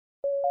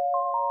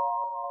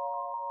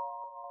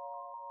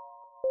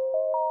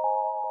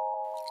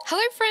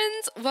Hello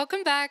friends,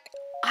 welcome back.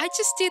 I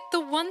just did the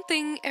one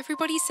thing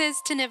everybody says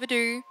to never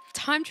do.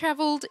 Time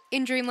traveled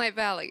in Dreamlight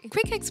Valley.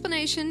 Quick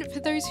explanation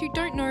for those who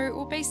don't know,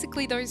 or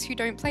basically those who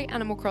don't play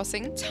Animal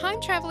Crossing. Time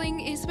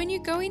traveling is when you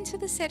go into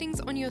the settings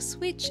on your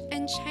Switch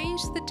and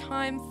change the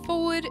time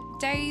forward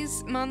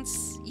days,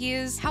 months,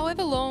 years,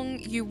 however long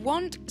you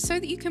want, so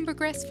that you can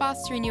progress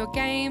faster in your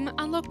game,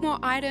 unlock more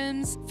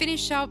items,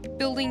 finish up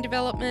building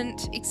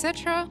development,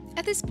 etc.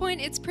 At this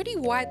point, it's pretty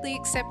widely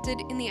accepted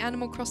in the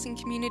Animal Crossing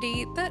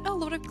community that a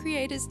lot of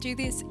creators do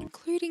this,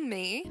 including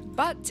me.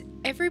 But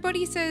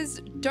everybody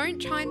says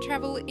don't time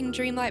travel in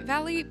Dreamlight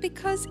Valley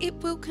because it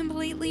will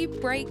completely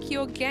break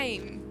your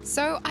game.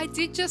 So I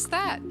did just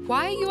that.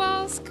 Why, you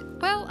ask?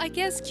 Well, I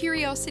guess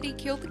curiosity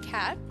killed the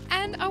cat,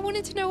 and I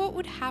wanted to know what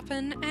would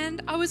happen,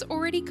 and I was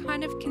already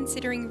kind of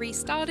considering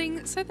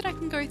restarting so that I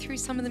can go through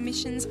some of the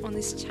missions on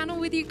this channel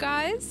with you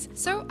guys.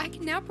 So I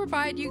can now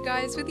provide you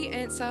guys with the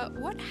answer,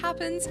 what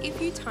happens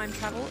if you time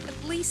travel,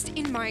 at least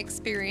in my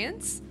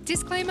experience.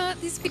 Disclaimer,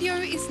 this video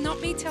is not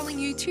me telling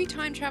you to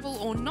time travel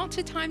or not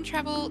to time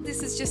travel.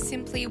 This is just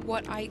simply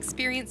what I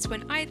experienced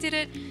when I did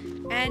it.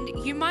 And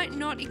you might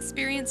not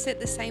experience it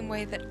the same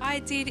way that I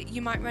did.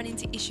 You might run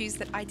into issues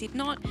that I did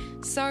not.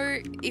 So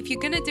if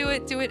you're gonna do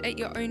it at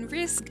your own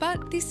risk.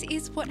 But this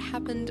is what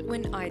happened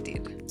when I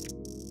did.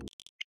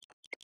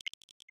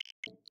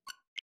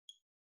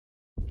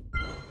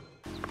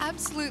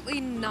 Absolutely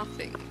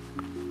nothing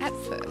at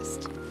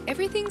first.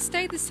 Everything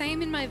stayed the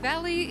same in my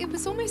valley. It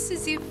was almost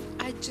as if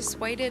I just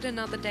waited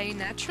another day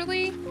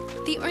naturally.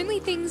 The only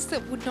things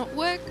that would not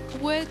work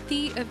were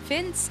the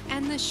events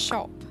and the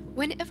shop.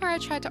 Whenever I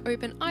tried to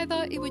open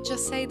either, it would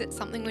just say that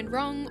something went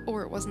wrong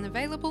or it wasn't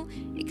available,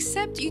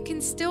 except you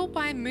can still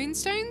buy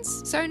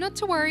moonstones. So not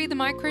to worry, the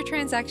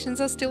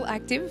microtransactions are still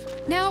active.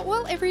 Now,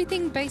 while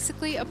everything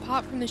basically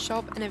apart from the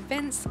shop and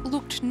events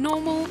looked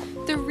normal,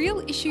 the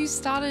real issues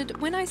started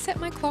when I set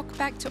my clock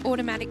back to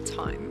automatic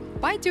time.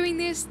 By doing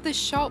this, the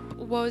shop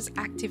was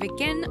active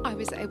again. I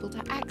was able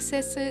to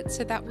access it,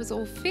 so that was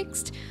all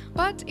fixed,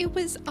 but it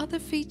was other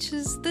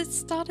features that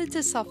started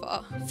to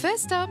suffer.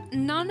 First up,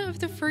 none of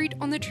the fruit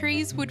on the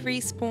trees would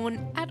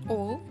respawn at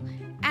all,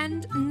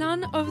 and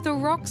none of the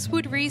rocks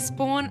would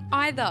respawn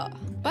either.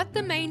 But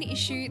the main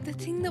issue, the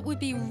thing that would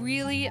be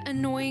really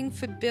annoying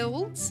for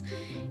builds,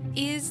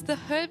 is the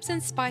herbs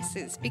and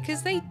spices,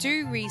 because they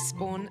do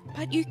respawn,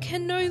 but you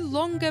can no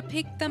longer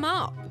pick them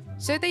up.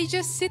 So they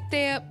just sit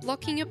there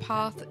blocking your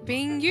path,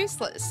 being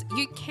useless.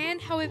 You can,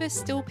 however,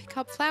 still pick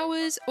up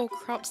flowers or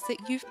crops that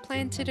you've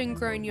planted and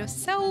grown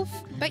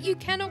yourself, but you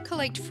cannot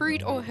collect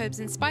fruit or herbs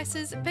and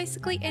spices,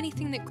 basically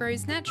anything that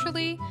grows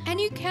naturally, and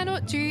you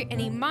cannot do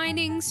any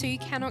mining, so you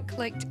cannot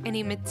collect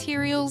any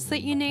materials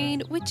that you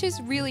need, which is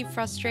really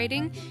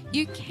frustrating.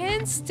 You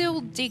can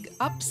still dig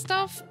up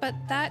stuff, but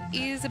that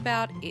is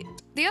about it.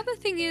 The other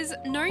thing is,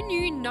 no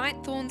new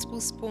night thorns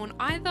will spawn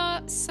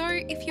either, so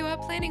if you are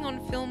planning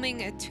on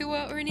filming a tour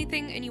or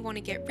anything and you want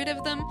to get rid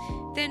of them,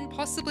 then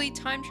possibly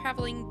time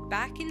traveling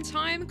back in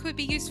time could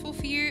be useful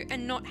for you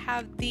and not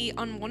have the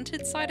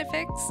unwanted side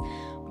effects.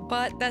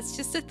 But that's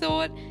just a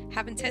thought,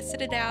 haven't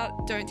tested it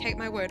out, don't take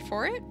my word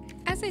for it.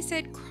 As I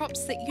said,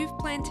 crops that you've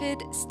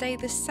planted stay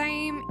the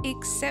same,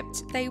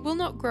 except they will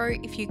not grow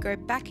if you go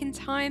back in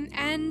time,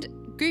 and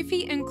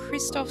Goofy and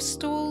Kristoff's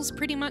stalls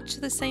pretty much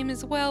the same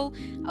as well.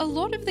 A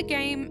lot of the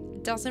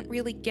game doesn't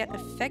really get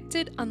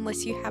affected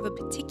unless you have a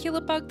particular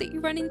bug that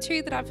you run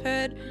into that I've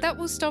heard that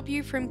will stop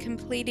you from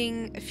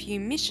completing a few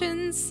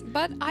missions,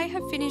 but I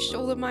have finished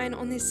all of mine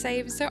on this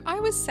save, so I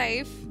was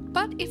safe.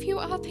 But if you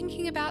are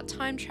thinking about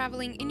time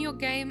traveling in your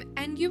game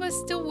and you are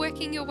still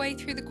working your way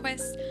through the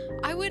quest,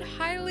 I would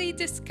highly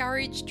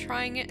discourage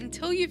trying it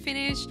until you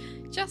finish,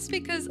 just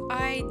because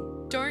I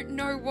don't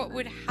know what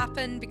would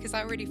happen because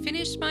I already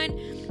finished mine,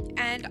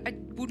 and I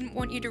wouldn't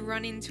want you to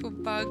run into a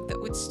bug that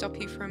would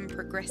stop you from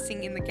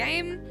progressing in the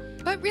game.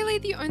 But really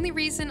the only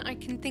reason I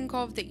can think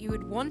of that you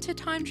would want to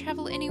time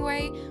travel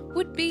anyway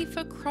would be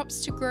for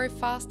crops to grow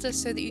faster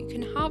so that you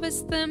can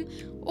harvest them,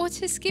 or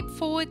to skip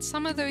forward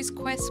some of those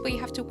quests where you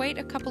have to wait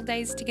a couple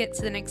days to get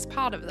to the next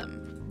part of them.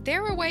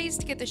 There are ways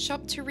to get the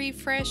shop to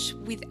refresh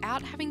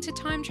without having to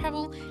time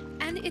travel,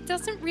 and it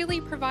doesn't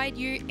really provide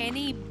you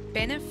any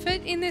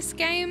benefit in this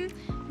game.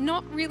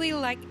 Not really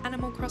like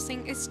Animal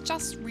Crossing, it's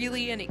just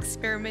really an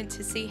experiment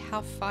to see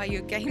how far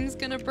your game's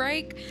gonna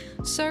break.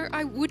 So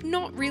I would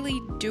not really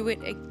do it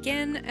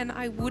again, and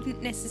I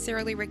wouldn't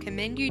necessarily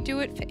recommend you do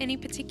it for any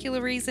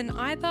particular reason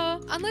either,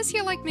 unless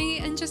you're like me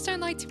and just don't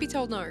like to be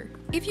told no.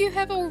 If you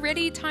have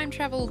already time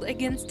traveled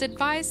against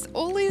advice,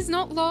 all is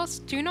not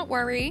lost, do not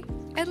worry.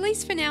 At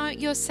least for now,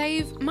 your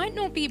save might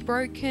not be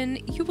broken,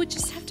 you would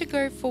just have to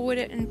go forward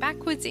and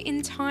backwards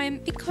in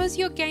time because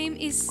your game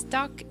is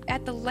stuck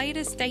at the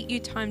latest date you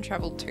time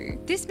traveled to.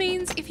 This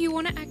means if you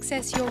want to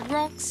access your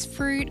rocks,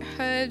 fruit,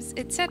 herbs,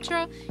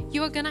 etc.,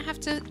 you are going to have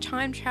to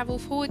time travel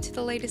forward to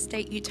the latest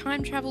date you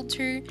time traveled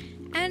to,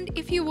 and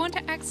if you want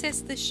to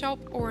access the shop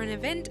or an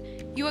event,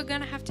 you are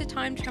going to have to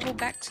time travel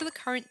back to the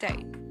current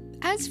date.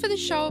 As for the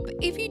shop,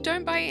 if you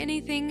don't buy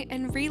anything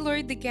and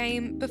reload the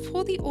game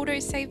before the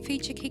autosave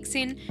feature kicks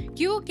in,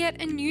 you'll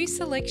get a new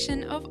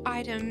selection of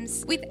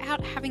items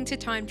without having to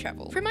time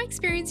travel. From my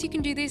experience, you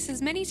can do this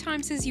as many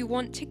times as you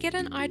want to get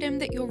an item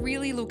that you're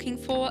really looking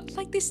for,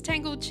 like this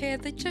tangled chair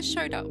that just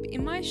showed up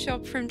in my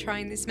shop from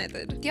trying this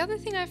method. The other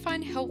thing I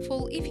find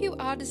helpful if you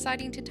are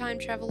deciding to time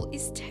travel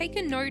is take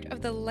a note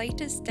of the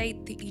latest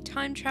date that you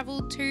time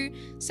traveled to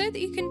so that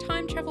you can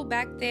time travel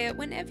back there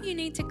whenever you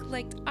need to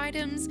collect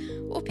items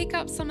or pick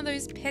up some of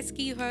those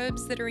pesky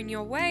herbs that are in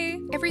your way.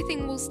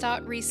 Everything will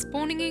start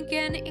respawning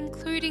again,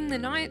 including the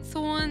night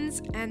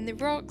thorns and the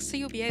rocks, so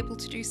you'll be able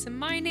to do some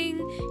mining,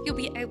 you'll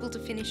be able to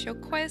finish your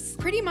quests.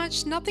 Pretty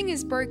much nothing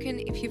is broken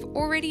if you've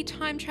already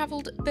time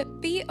traveled, but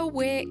be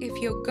aware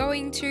if you're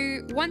going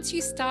to. Once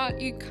you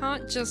start, you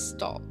can't just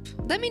stop.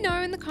 Let me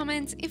know in the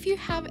comments if you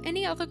have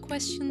any other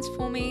questions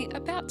for me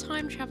about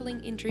time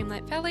traveling in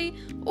Dreamlight Valley,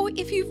 or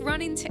if you've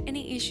run into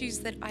any issues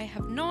that I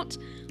have not.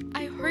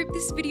 I hope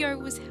this video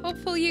was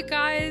helpful, you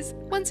guys.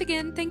 Once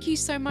again, thank you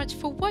so much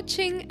for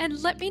watching,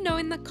 and let me know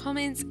in the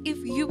comments if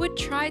you would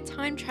try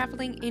time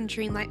traveling in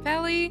Dreamlight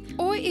Valley,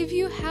 or if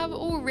you have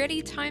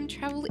already time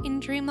traveled in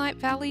Dreamlight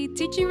Valley,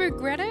 did you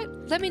regret it?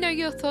 Let me know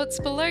your thoughts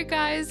below,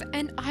 guys,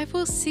 and I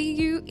will see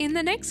you in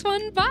the next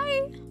one.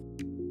 Bye!